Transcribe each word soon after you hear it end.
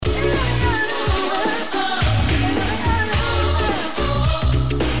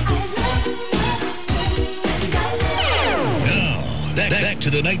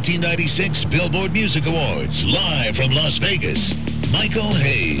the 1996 Billboard Music Awards, live from Las Vegas, Michael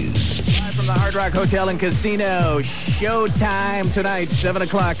Hayes. Live from the Hard Rock Hotel and Casino, showtime tonight, 7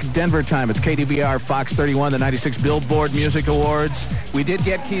 o'clock Denver time. It's KDVR, Fox 31, the 96 Billboard Music Awards. We did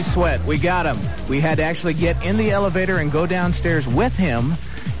get Keith Sweat. We got him. We had to actually get in the elevator and go downstairs with him.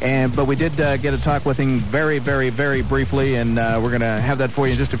 But we did get to talk with him very, very, very briefly, and we're going to have that for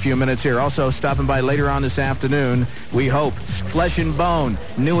you in just a few minutes here. Also, stopping by later on this afternoon, we hope, Flesh and Bone,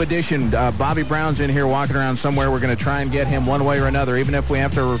 new edition. Bobby Brown's in here walking around somewhere. We're going to try and get him one way or another, even if we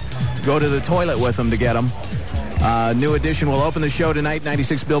have to go to the toilet with him to get him. New edition will open the show tonight,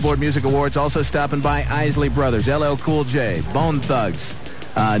 96 Billboard Music Awards. Also stopping by Isley Brothers, LL Cool J, Bone Thugs,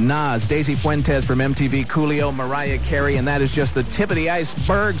 Nas, Daisy Fuentes from MTV, Coolio, Mariah Carey, and that is just the tip of the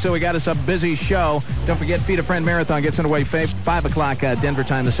iceberg, so we got us a busy show. Don't forget, Feed a Friend Marathon gets underway 5 o'clock Denver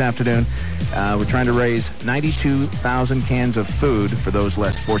time this afternoon. We're trying to raise 92,000 cans of food for those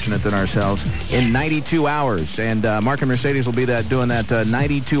less fortunate than ourselves in 92 hours, and Mark and Mercedes will be doing that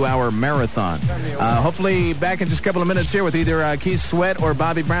 92-hour marathon. Hopefully back in just a couple of minutes here with either Keith Sweat or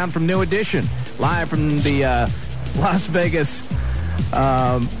Bobby Brown from New Edition, live from the Las Vegas.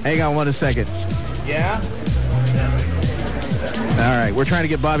 Hang on one second. Yeah? All right, we're trying to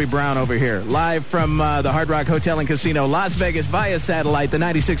get Bobby Brown over here. Live from the Hard Rock Hotel and Casino, Las Vegas, via satellite, the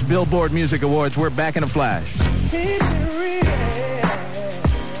 96 Billboard Music Awards. We're back in a flash. I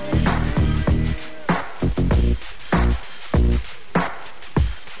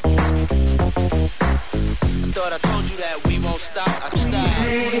thought I told you that we won't stop. I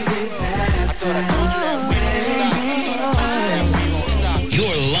thought I told you that we won't stop.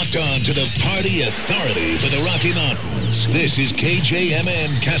 You're locked on to the party authority for the Rocky Mountains. This is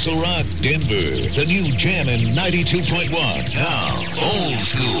KJMN Castle Rock, Denver. The new JAMN 92.1. Now, old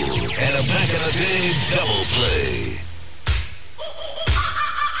school and a back-in-the-day double play.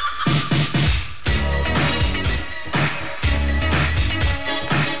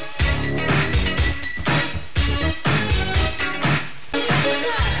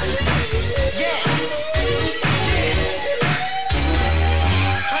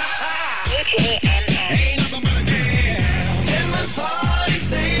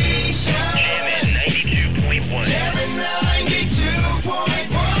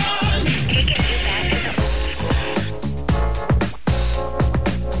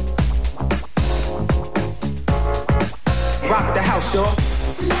 Rock the house, y'all.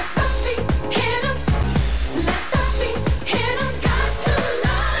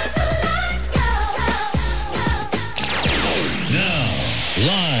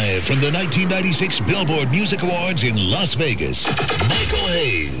 Live from the 1996 Billboard Music Awards in Las Vegas, Michael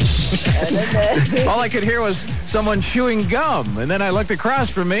Hayes. All I could hear was someone chewing gum, and then I looked across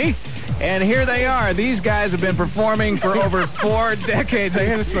from me, and here they are. These guys have been performing for over 4 decades.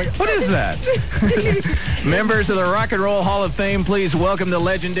 I was like, what is that? Members of the Rock and Roll Hall of Fame, please welcome the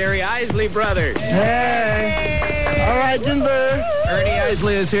legendary Isley Brothers. Hey. All right, Denver. Ernie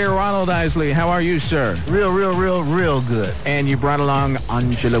Isley is here. Ronald Isley, how are you, sir? Real good. And you brought along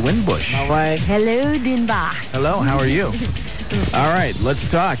Angela Winbush. All right. Hello, Denver. Hello, how are you? All right, let's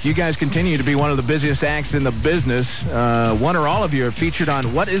talk. You guys continue to be one of the busiest acts in the business. One or all of you are featured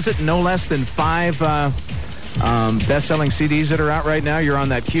on, what is it, no less than 5 best-selling CDs that are out right now. You're on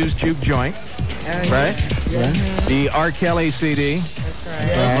that Q's Juke joint, right? Yeah. The R. Kelly CD,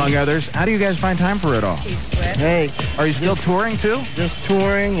 among others. How do you guys find time for it all? Hey. Are you still touring, too? Just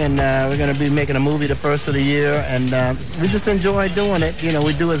touring, and we're going to be making a movie the first of the year, and we just enjoy doing it. You know,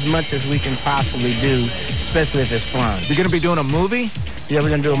 we do as much as we can possibly do, especially if it's fun. You're going to be doing a movie? Yeah, we're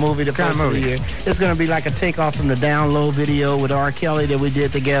going to do a movie the What kind first of of the movie? year. It's going to be like a takeoff from the Down Low video with R. Kelly that we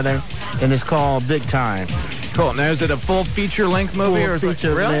did together, and it's called Big Time. Cool. Now, is it a full feature-length movie? Or is it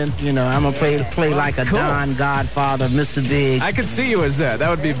feature really? length, you know, I'm going to play like a Cool. Don Godfather, Mr. Big. I could see you as that. That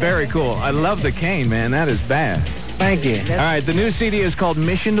would be very cool. I love the cane, man. That is bad. Thank you. All right, the new CD is called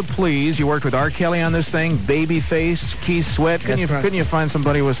Mission to Please. You worked with R. Kelly on this thing, Babyface, Keith Sweat. Couldn't you find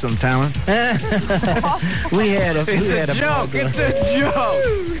somebody with some talent? we had a joke. It's a joke.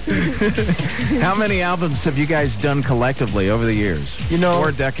 How many albums have you guys done collectively over the years? You know,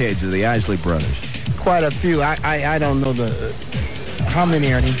 4 decades of the Isley Brothers. Quite a few. I don't know how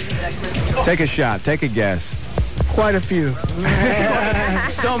many, Ernie? Take a shot. Take a guess. Quite a few.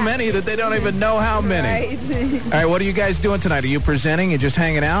 So many that they don't even know how many. Right. All right, what are you guys doing tonight? Are you presenting? You just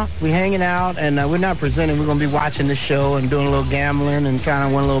hanging out? We're hanging out, and we're not presenting. We're going to be watching the show and doing a little gambling and trying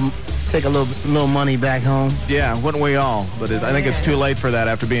to win a little take a little money back home. Yeah, wouldn't we all? But I think it's too late for that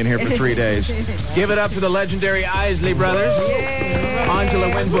after being here for 3 days. Give it up for the legendary Isley Brothers. Angela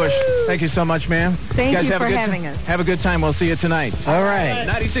Winbush, thank you so much, ma'am. Thank guys you have for a good having us. Have a good time. We'll see you tonight. All right.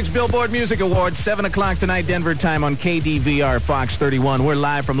 96 Billboard Music Awards, 7 o'clock tonight, Denver time on KDVR Fox 31. We're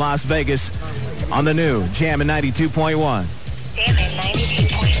live from Las Vegas on the new JAMN 92.1. JAMN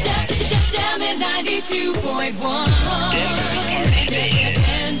 92.1. JAMN 92.1.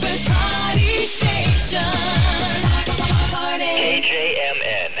 Denver's party station.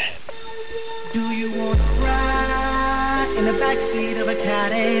 KJMN. Do you want to ride in the backseat of a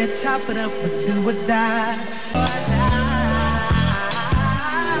caddy, chop it up or do or die?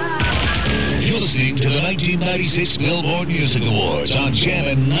 You're listening to the 1996 Billboard Music Awards on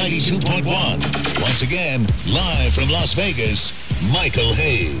JAMN 92.1. Once again, live from Las Vegas, Michael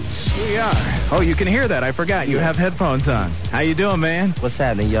Hayes. Here we are. Oh, you can hear that. I forgot. You have headphones on. How you doing, man? What's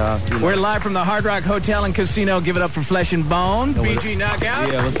happening, y'all? We're live from the Hard Rock Hotel and Casino. Give it up for Flesh and Bone. BG Knockout.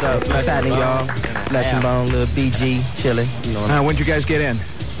 Yeah, what's up? What's happening, y'all? Flesh and Bone, little BG, chilling. You know, When'd you guys get in?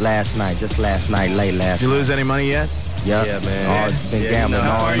 last night, late last Did night. you lose any money yet? Yep. Yeah, man. Been gambling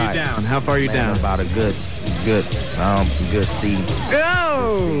How all far are night. you down? How far are you Man, down? about a good seed.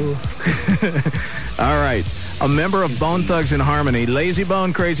 Go! All right. A member of Bone Thugs and Harmony. Lazy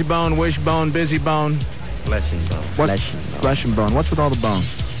Bone, Crazy Bone, Wishbone, Busy Bone. Flesh and bone. Flesh and Bone. What's with all the bones?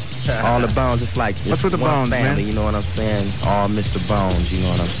 All the bones. It's like What's with the one bones, family, man? You know what I'm saying? All Mr. Bones. You know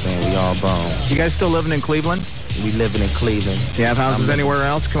what I'm saying? We all bones. You guys still living in Cleveland? We living in Cleveland. You have houses anywhere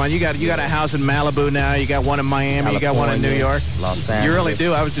else? Come on, you got a house in Malibu now. You got one in Miami. You got one in New York. Los Angeles. You really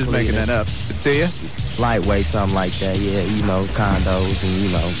do. I was just making that up. Do you? Lightweight, something like that. Yeah, you know, condos and you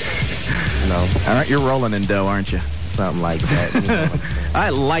know, All right, you're rolling in dough, aren't you? something like that. You know what I'm saying? I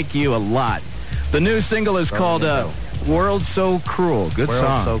like you a lot. The new single is called World So Cruel. Good World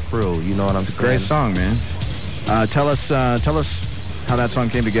song. So Cruel. You know what I'm saying? Great song, man. Tell us how that song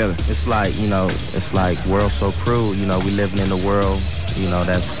came together. It's like, you know, it's like world so cruel. You know, we living in a world,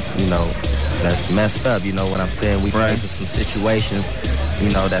 that's messed up. You know what I'm saying? We Right. facing some situations,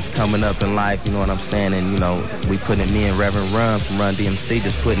 that's coming up in life. You know what I'm saying? And, we putting it, me and Reverend Run from Run DMC,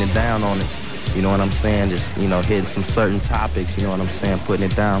 just putting it down on it. You know what I'm saying? Just, hitting some certain topics, you know what I'm saying? Putting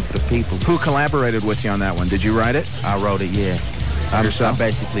it down for the people. Who collaborated with you on that one? Did you write it? I wrote it, yeah. I Yourself?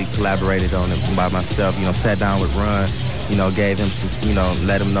 basically collaborated on it by myself, sat down with Run, gave him some,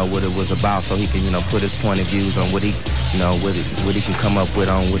 let him know what it was about so he can, put his point of views on what he, what he can come up with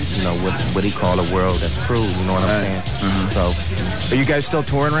on what he call a world that's cruel, you know what I'm saying? Mm-hmm. So, Are you guys still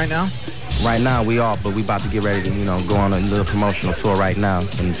touring right now? right now we are, but we about to get ready to, go on a little promotional tour right now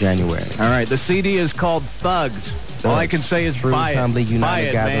in January. All right. The CD is called Thugs. All I can say is True, buy humbly it. united, Buy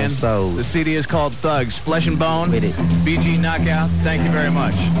it, gathering man. souls. The CD is called Thugs. Flesh and Bone. With it. BG Knockout. Thank you very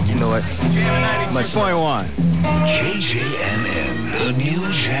much. You know what? JAMN 92.1. KJMN, the new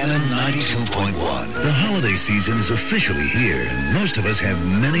JAMN 92.1. The holiday season is officially here, and most of us have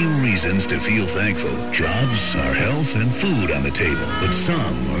many reasons to feel thankful. Jobs, our health, and food on the table, but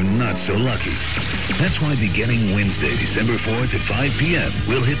some are not so lucky. That's why beginning Wednesday, December 4th at 5 p.m.,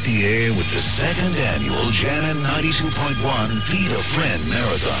 we'll hit the air with the second annual JAMN 92.1 Feed a Friend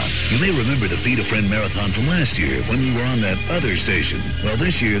Marathon. You may remember the Feed a Friend Marathon from last year when we were on that other station. Well,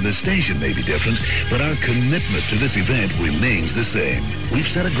 this year the station may be different, but our commitment to this event remains the same. We've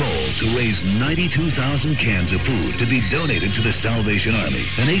set a goal to raise 92,000 cans of food to be donated to the Salvation Army,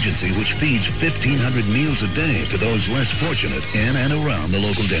 an agency which feeds 1,500 meals a day to those less fortunate in and around the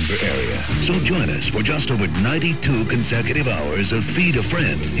local Denver area. So join us for just over 92 consecutive hours of Feed a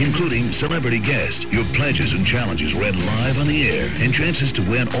Friend, including celebrity guests, your pledges and challenges read live on the air, and chances to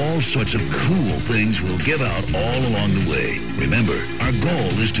win all sorts of cool things we'll give out all along the way. Remember, our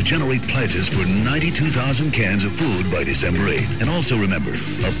goal is to generate pledges for 92,000 cans of food by December 8th. And also remember,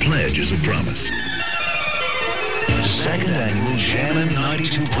 a pledge is a promise. Second annual JAMN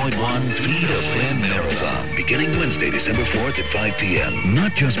 92.1 Feed a Friend Marathon, beginning Wednesday, December 4th at 5 p.m.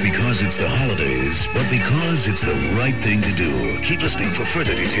 Not just because it's the holidays, but because it's the right thing to do. Keep listening for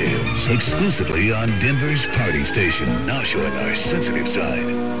further details, exclusively on Denver's Party Station, now showing our sensitive side.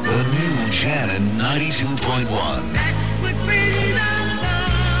 The new JAMN 92.1. That's what brings our love.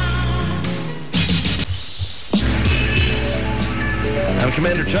 I'm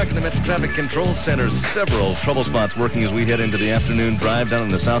Commander Chuck in the Metro Traffic Control Center. Several trouble spots working as we head into the afternoon drive down on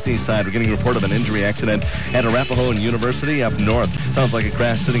the southeast side. We're getting a report of an injury accident at Arapahoe and University up north. Sounds like a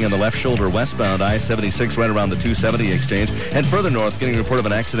crash sitting on the left shoulder westbound I-76 right around the 270 exchange. And further north, getting a report of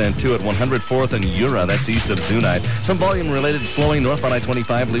an accident too at 104th and Ura. That's east of Zunite. Some volume-related slowing northbound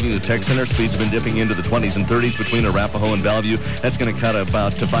I-25 leaving the Tech Center. Speeds have been dipping into the 20s and 30s between Arapahoe and Bellevue. That's going to cut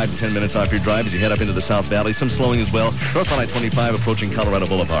about 5 to 10 minutes off your drive as you head up into the South Valley. Some slowing as well. Northbound I-25 approaching Colorado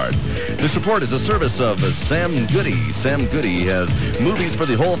Boulevard. This report is a service of Sam Goody. Sam Goody has movies for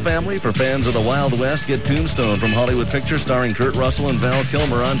the whole family. For fans of the Wild West, get Tombstone from Hollywood Pictures starring Kurt Russell and Val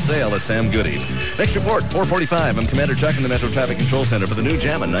Kilmer on sale at Sam Goody. Next report, 4:45. I'm Commander Chuck in the Metro Traffic Control Center for the new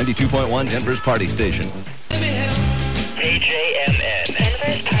JAMN 92.1 Denver's Party Station. KJMN.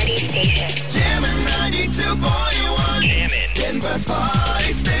 Denver's Party Station. JAMN 92.1. JAMN. Denver's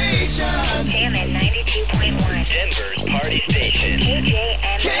Party Station. JAMN 92.1. Denver's Party Station.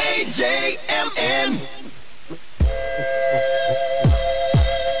 KJMN. KJMN.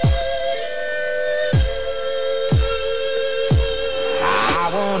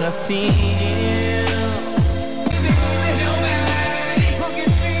 I wanna feel.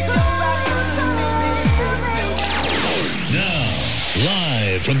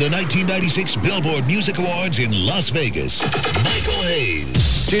 Live from the 1996 Billboard Music Awards in Las Vegas, Michael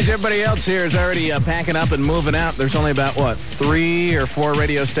Hayes. Geez, everybody else here is already packing up and moving out. There's only about, 3 or 4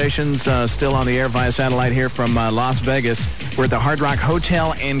 radio stations still on the air via satellite here from Las Vegas. We're at the Hard Rock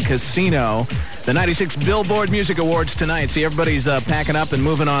Hotel and Casino. The 96 Billboard Music Awards tonight. See, everybody's packing up and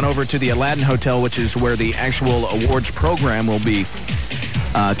moving on over to the Aladdin Hotel, which is where the actual awards program will be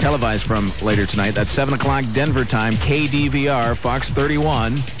televised from later tonight. That's 7 o'clock Denver time, KDVR, Fox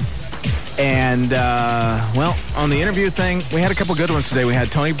 31. And, on the interview thing, we had a couple good ones today. We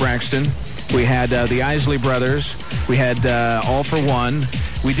had Tony Braxton. We had the Isley Brothers. We had All for One.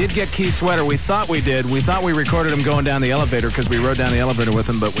 We did get Keith Sweater. We thought we did. We thought we recorded him going down the elevator because we rode down the elevator with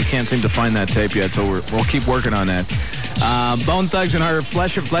him, but we can't seem to find that tape yet, so we'll keep working on that. Bone Thugs and Her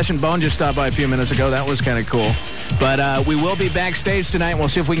Flesh and Bone just stopped by a few minutes ago. That was kind of cool. But we will be backstage tonight. We'll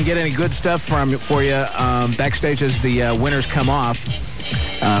see if we can get any good stuff for you backstage as the winners come off.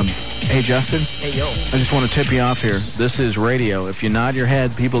 Hey, Justin. Hey, yo. I just want to tip you off here. This is radio. If you nod your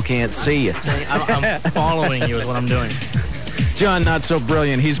head, people can't see you. I'm following you is what I'm doing. John, not so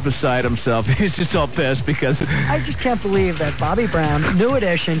brilliant. He's beside himself. He's just all pissed because... I just can't believe that Bobby Brown, New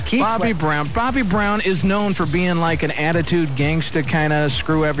Edition, Keith Bobby Brown is known for being like an attitude gangsta kind of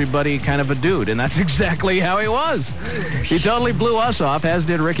screw everybody kind of a dude, and that's exactly how he was. He totally blew us off, as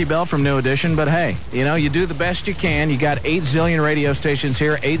did Ricky Bell from New Edition, but hey, you do the best you can. You got 8 zillion radio stations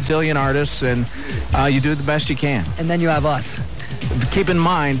here, 8 zillion artists, and you do the best you can. And then you have us. Keep in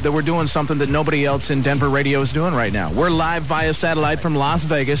mind that we're doing something that nobody else in Denver radio is doing right now. We're live via satellite from Las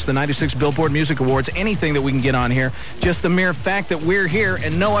Vegas, the 96 Billboard Music Awards, anything that we can get on here. Just the mere fact that we're here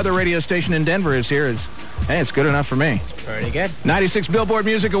and no other radio station in Denver is here is, hey, it's good enough for me. Pretty good. 96 Billboard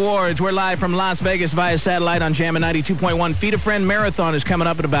Music Awards. We're live from Las Vegas via satellite on JAMN 92.1. Feed a Friend Marathon is coming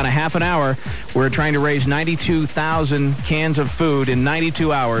up in about a half an hour. We're trying to raise 92,000 cans of food in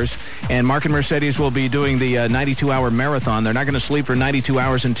 92 hours. And Mark and Mercedes will be doing the 92-hour marathon. They're not going to sleep for 92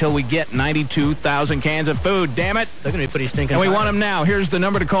 hours until we get 92,000 cans of food. Damn it. They're going to be pretty stinking. And we want them now. Here's the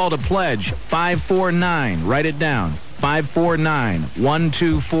number to call to pledge. 549. Write it down.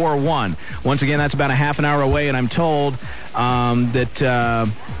 549-1241. Once again, that's about a half an hour away, and I'm told that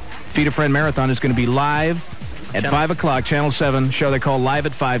Feed a Friend Marathon is going to be live at 5 o'clock, Channel 7, show they call Live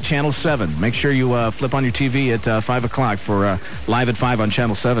at 5, Channel 7. Make sure you flip on your TV at 5 o'clock for Live at 5 on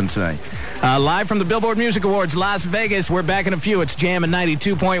Channel 7 tonight. Live from the Billboard Music Awards, Las Vegas. We're back in a few. It's JAMN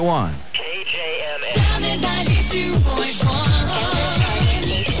 92.1. KJMN. JAMN 92.1.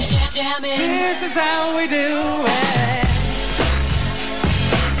 This is how we do it.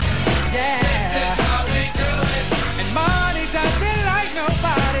 Yeah. This is how we do it. And Marty does it like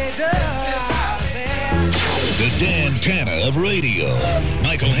nobody does. The Dan Tana of radio.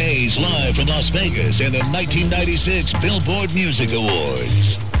 Michael Hayes live from Las Vegas and the 1996 Billboard Music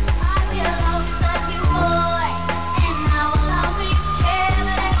Awards.